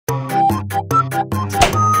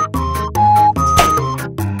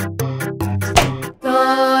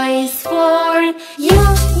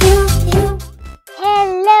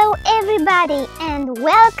and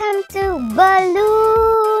welcome to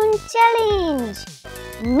Balloon Challenge.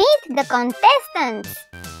 Meet the contestants.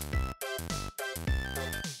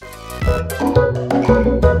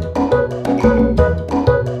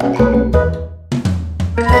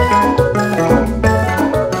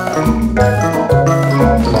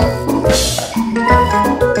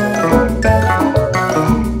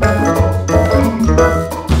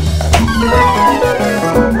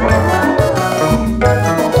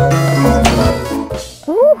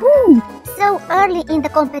 Early in the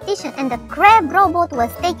competition and the crab robot was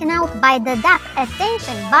taken out by the duck.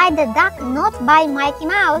 Attention, by the duck, not by Mickey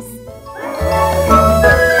Mouse.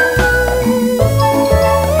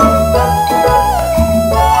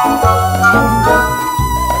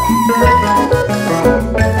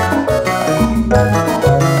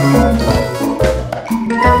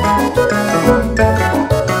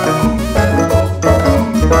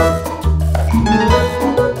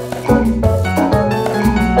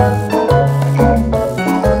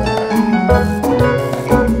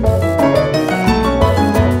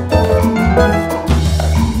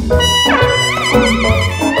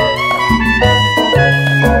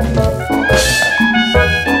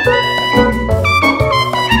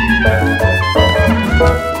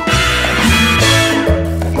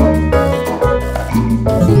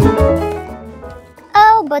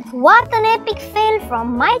 But what an epic fail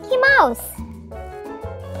from Mickey Mouse!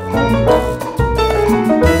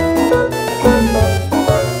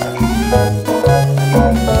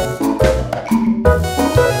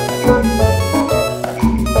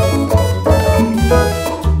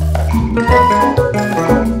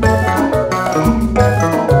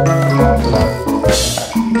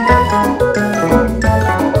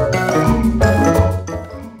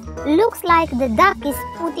 Looks like the duck is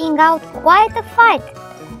putting out quite a fight.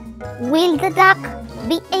 Will the duck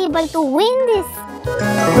be able to win this?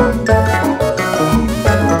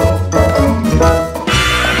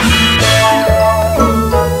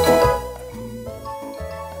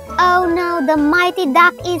 Oh no, the mighty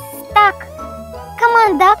duck is stuck. Come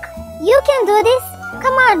on, duck, you can do this.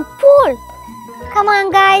 Come on, pull. Come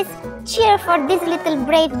on, guys, cheer for this little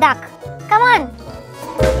brave duck. Come on.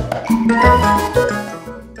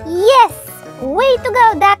 Yes, way to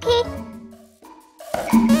go, ducky.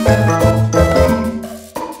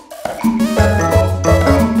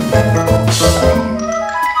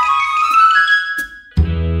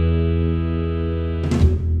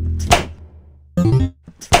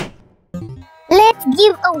 Let's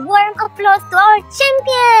give a warm applause to our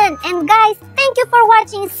champion! And guys, thank you for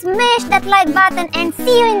watching. Smash that like button and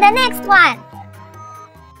see you in the next one!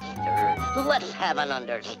 Let's have an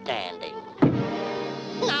understanding.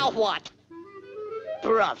 Now what?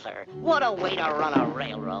 Brother, what a way to run a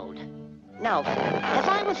railroad. Now, as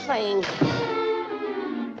I was saying...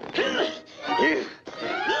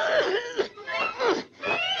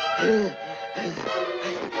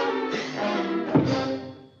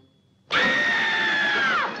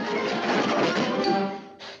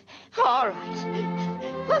 All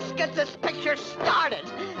right, let's get this picture started.